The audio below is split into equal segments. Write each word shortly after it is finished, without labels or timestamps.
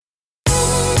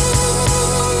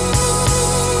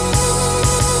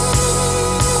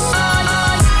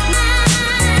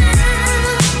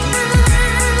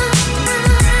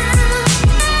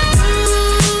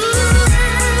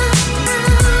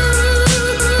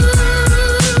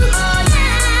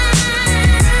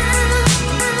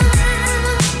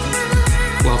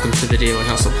Daily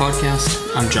Hustle Podcast.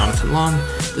 I'm Jonathan Long.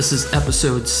 This is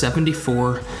episode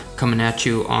 74, coming at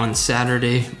you on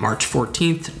Saturday, March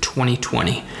 14th,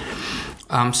 2020.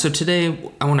 So today,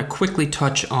 I want to quickly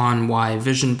touch on why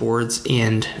vision boards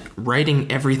and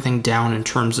writing everything down in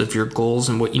terms of your goals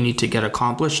and what you need to get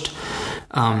accomplished.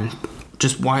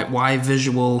 Just why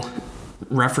visual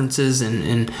references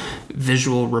and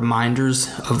visual reminders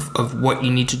of what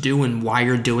you need to do and why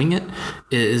you're doing it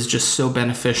is just so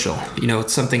beneficial. You know,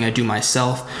 it's something I do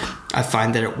myself. I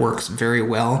find that it works very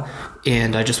well,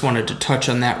 and I just wanted to touch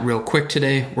on that real quick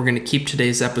today. We're going to keep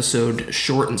today's episode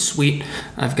short and sweet.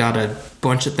 I've got a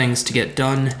bunch of things to get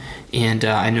done, and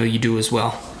I know you do as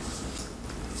well.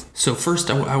 So first,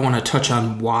 I want to touch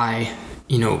on why,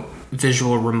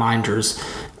 visual reminders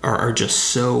are just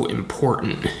so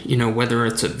important, whether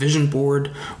it's a vision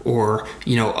board or, a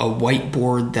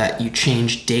whiteboard that you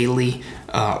change daily,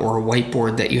 or a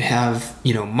whiteboard that you have,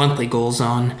 monthly goals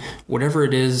on, whatever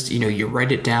it is, you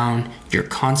write it down, you're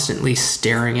constantly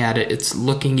staring at it. It's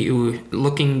looking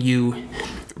you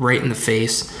right in the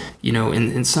face,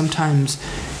 and sometimes,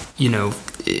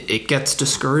 it gets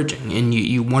discouraging and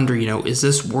you wonder, is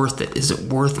this worth it? Is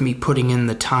it worth me putting in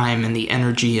the time and the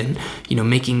energy and,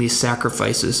 making these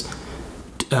sacrifices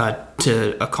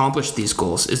to accomplish these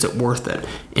goals? Is it worth it?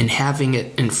 And having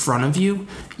it in front of you,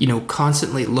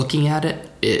 constantly looking at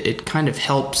it, it kind of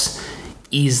helps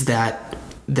ease that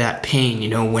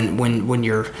pain, when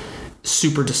you're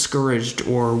super discouraged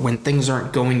or when things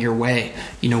aren't going your way.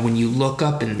 When you look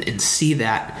up and see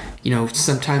that,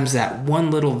 sometimes that one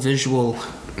little visual,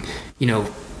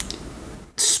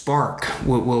 spark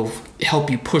will help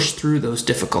you push through those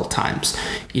difficult times.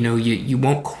 You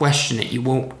won't question it. You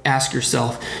won't ask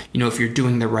yourself, if you're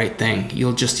doing the right thing.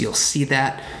 You'll see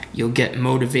that, you'll get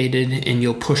motivated, and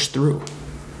you'll push through.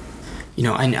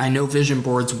 I know vision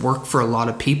boards work for a lot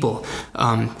of people.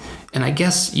 And I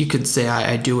guess you could say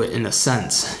I do it in a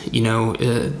sense.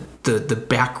 The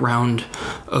background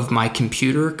of my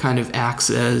computer kind of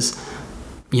acts as,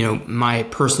 my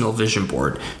personal vision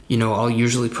board. I'll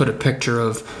usually put a picture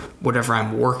of whatever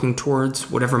I'm working towards,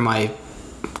 whatever my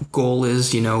goal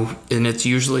is, and it's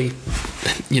usually,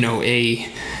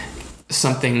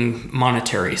 something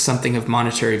monetary, something of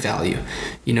monetary value.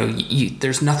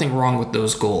 There's nothing wrong with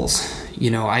those goals.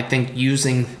 I think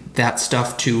using that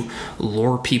stuff to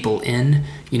lure people in,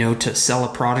 to sell a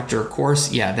product or a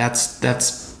course,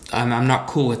 I'm not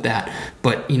cool with that.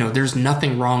 But, there's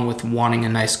nothing wrong with wanting a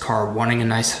nice car, wanting a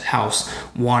nice house,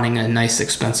 wanting a nice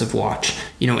expensive watch,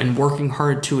 and working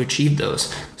hard to achieve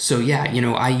those. So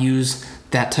I use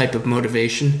that type of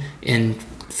motivation. And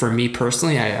for me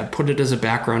personally, I put it as a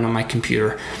background on my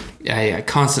computer. I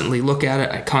constantly look at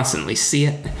it. I constantly see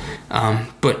it.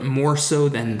 But more so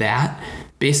than that,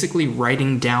 basically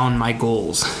writing down my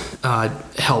goals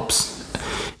helps.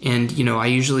 And, I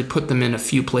usually put them in a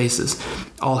few places.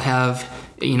 I'll have,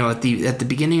 at the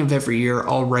beginning of every year,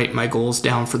 I'll write my goals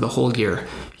down for the whole year.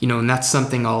 And that's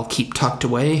something I'll keep tucked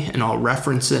away and I'll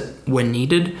reference it when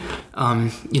needed.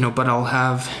 But I'll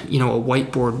have, a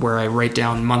whiteboard where I write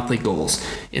down monthly goals.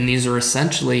 And these are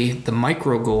essentially the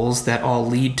micro goals that all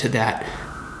lead to that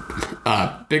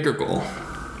bigger goal.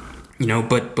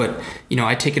 But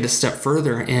I take it a step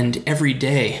further, and every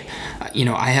day,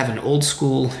 I have an old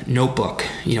school notebook,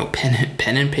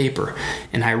 pen and paper,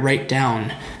 and I write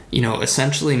down,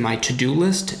 essentially my to-do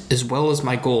list as well as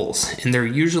my goals, and they're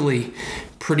usually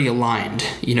pretty aligned,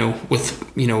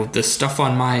 with, the stuff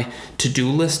on my to-do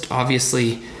list,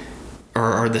 obviously,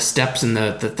 are the steps and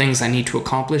the things I need to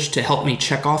accomplish to help me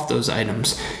check off those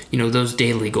items, those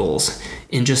daily goals,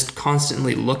 and just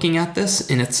constantly looking at this.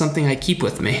 And it's something I keep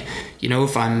with me.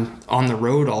 If I'm on the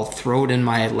road, I'll throw it in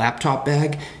my laptop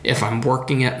bag. If I'm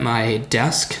working at my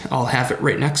desk, I'll have it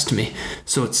right next to me.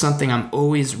 So it's something I'm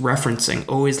always referencing,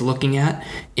 always looking at.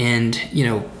 And,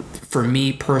 for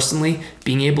me personally,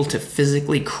 being able to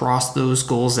physically cross those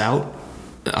goals out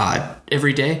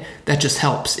every day, that just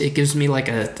helps. It gives me like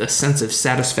a sense of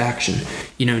satisfaction,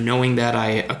 knowing that I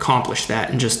accomplished that,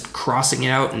 and just crossing it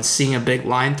out and seeing a big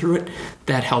line through it,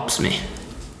 that helps me.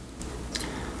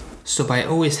 So by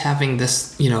always having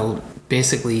this,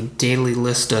 basically daily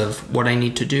list of what I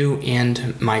need to do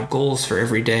and my goals for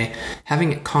every day,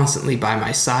 having it constantly by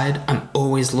my side, I'm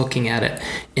always looking at it.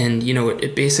 And,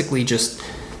 it basically just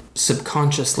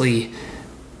subconsciously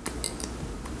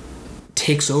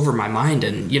takes over my mind,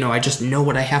 and I just know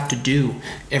what I have to do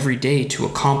every day to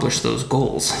accomplish those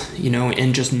goals,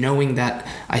 and just knowing that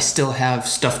I still have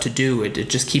stuff to do, it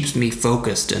just keeps me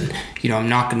focused, and I'm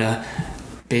not gonna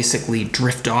basically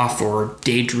drift off or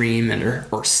daydream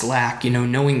or slack,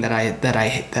 knowing that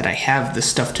I have this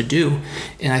stuff to do.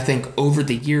 And I think over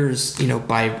the years,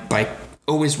 by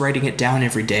always writing it down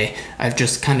every day, I've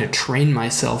just kind of trained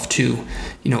myself to,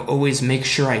 always make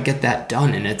sure I get that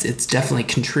done. And it's definitely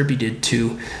contributed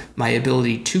to my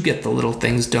ability to get the little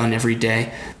things done every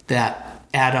day that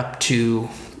add up to,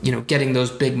 getting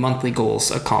those big monthly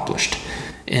goals accomplished.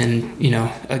 And,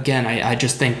 again, I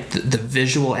just think the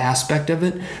visual aspect of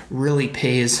it really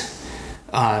pays,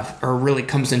 or really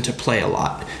comes into play a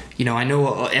lot. I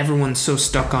know everyone's so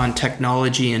stuck on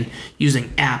technology and using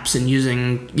apps and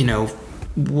using,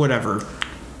 whatever,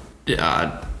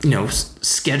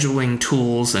 scheduling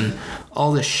tools and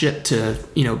all this shit to,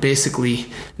 basically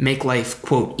make life,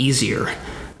 quote, easier.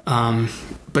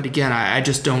 But again, I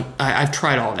just don't, I've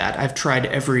tried all that. I've tried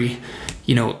every,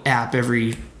 app,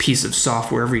 every piece of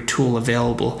software, every tool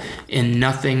available, and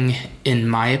nothing, in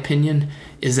my opinion,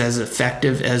 is as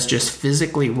effective as just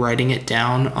physically writing it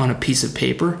down on a piece of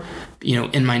paper,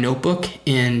 in my notebook,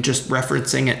 and just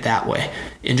referencing it that way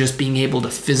and just being able to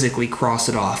physically cross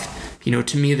it off.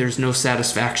 To me, there's no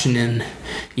satisfaction in,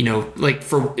 like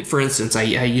for instance, I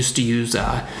used to use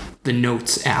the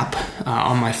Notes app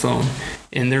on my phone,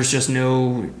 and there's just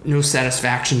no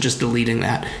satisfaction just deleting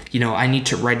that. I need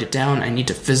to write it down. I need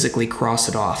to physically cross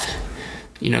it off.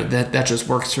 That just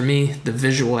works for me. The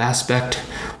visual aspect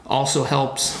also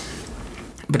helps,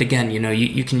 but again,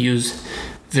 you can use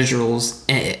visuals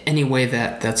any way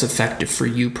that's effective for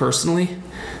you personally.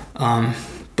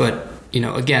 But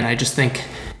again, I just think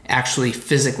actually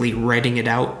physically writing it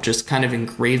out just kind of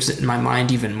engraves it in my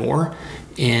mind even more,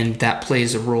 and that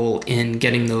plays a role in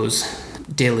getting those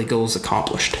daily goals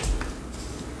accomplished.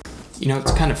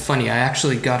 It's kind of funny. I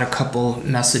actually got a couple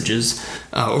messages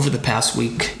over the past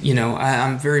week.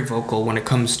 I'm very vocal when it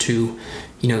comes to,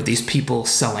 these people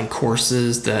selling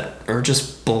courses that are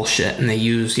just bullshit, and they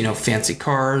use, fancy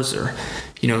cars or,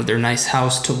 their nice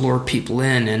house to lure people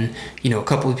in. And, a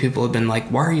couple of people have been like,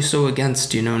 why are you so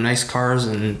against, nice cars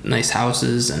and nice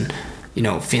houses and,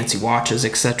 fancy watches,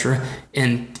 etc.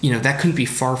 And, that couldn't be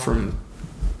far from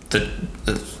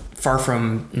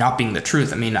not being the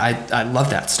truth. I mean, I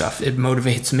love that stuff. It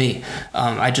motivates me.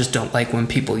 I just don't like when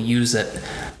people use it,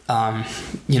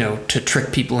 to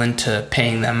trick people into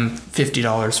paying them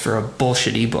 $50 for a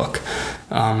bullshit ebook.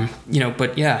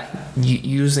 But yeah,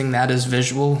 using that as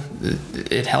visual,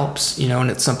 it helps, and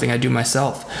it's something I do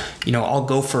myself. I'll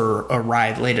go for a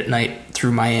ride late at night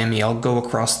through Miami. I'll go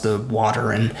across the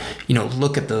water and,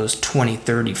 look at those 20,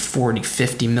 30, 40,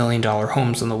 $50 million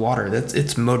homes on the water.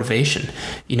 It's motivation.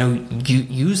 You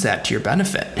use that to your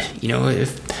benefit.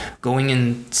 If going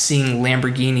and seeing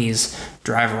Lamborghinis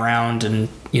drive around and,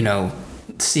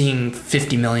 seeing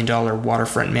 $50 million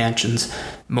waterfront mansions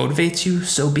motivates you,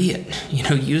 so be it.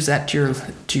 Use that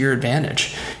to your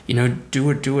advantage.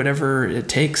 Do whatever it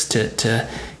takes to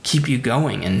keep you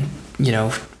going and,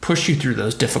 push you through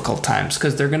those difficult times,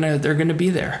 because they're gonna be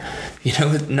there.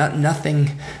 Nothing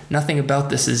about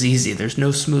this is easy. There's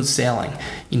no smooth sailing.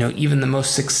 Even the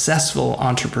most successful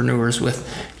entrepreneurs with,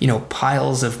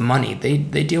 piles of money,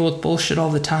 they deal with bullshit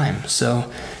all the time.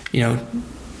 So,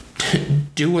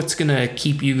 do what's gonna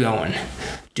keep you going.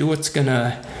 Do what's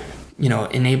gonna,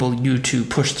 enable you to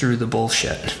push through the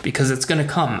bullshit, because it's gonna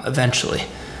come eventually.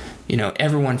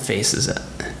 Everyone faces it.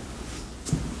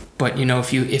 But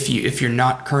if you're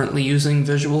not currently using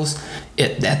visuals,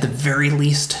 at the very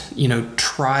least,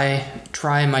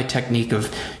 try my technique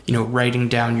of writing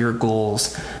down your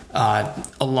goals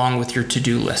along with your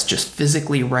to-do list. Just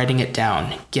physically writing it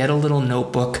down. Get a little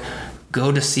notebook.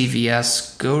 Go to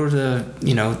CVS. Go to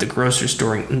the grocery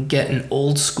store and get an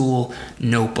old school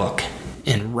notebook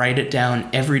and write it down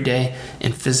every day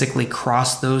and physically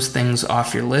cross those things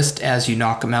off your list as you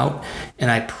knock them out. And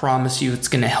I promise you, it's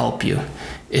going to help you.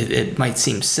 It might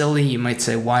seem silly. You might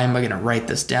say, why am I going to write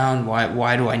this down?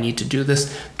 Why do I need to do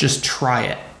this? Just try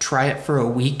it. Try it for a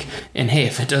week. And hey,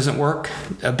 if it doesn't work,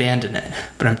 abandon it.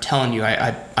 But I'm telling you,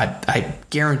 I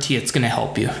guarantee it's going to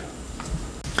help you.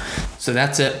 So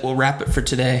that's it. We'll wrap it for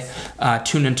today.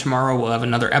 Tune in tomorrow. We'll have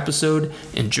another episode.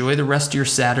 Enjoy the rest of your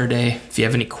Saturday. If you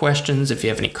have any questions, if you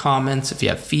have any comments, if you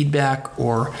have feedback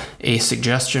or a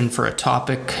suggestion for a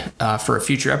topic for a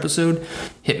future episode,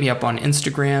 hit me up on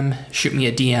Instagram. Shoot me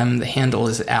a DM. The handle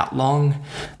is @long.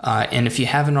 And if you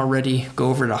haven't already, go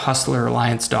over to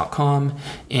hustleralliance.com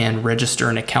and register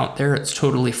an account there. It's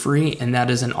totally free, and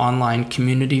that is an online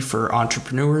community for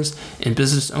entrepreneurs and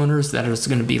business owners that is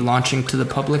going to be launching to the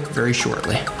public very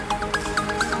shortly.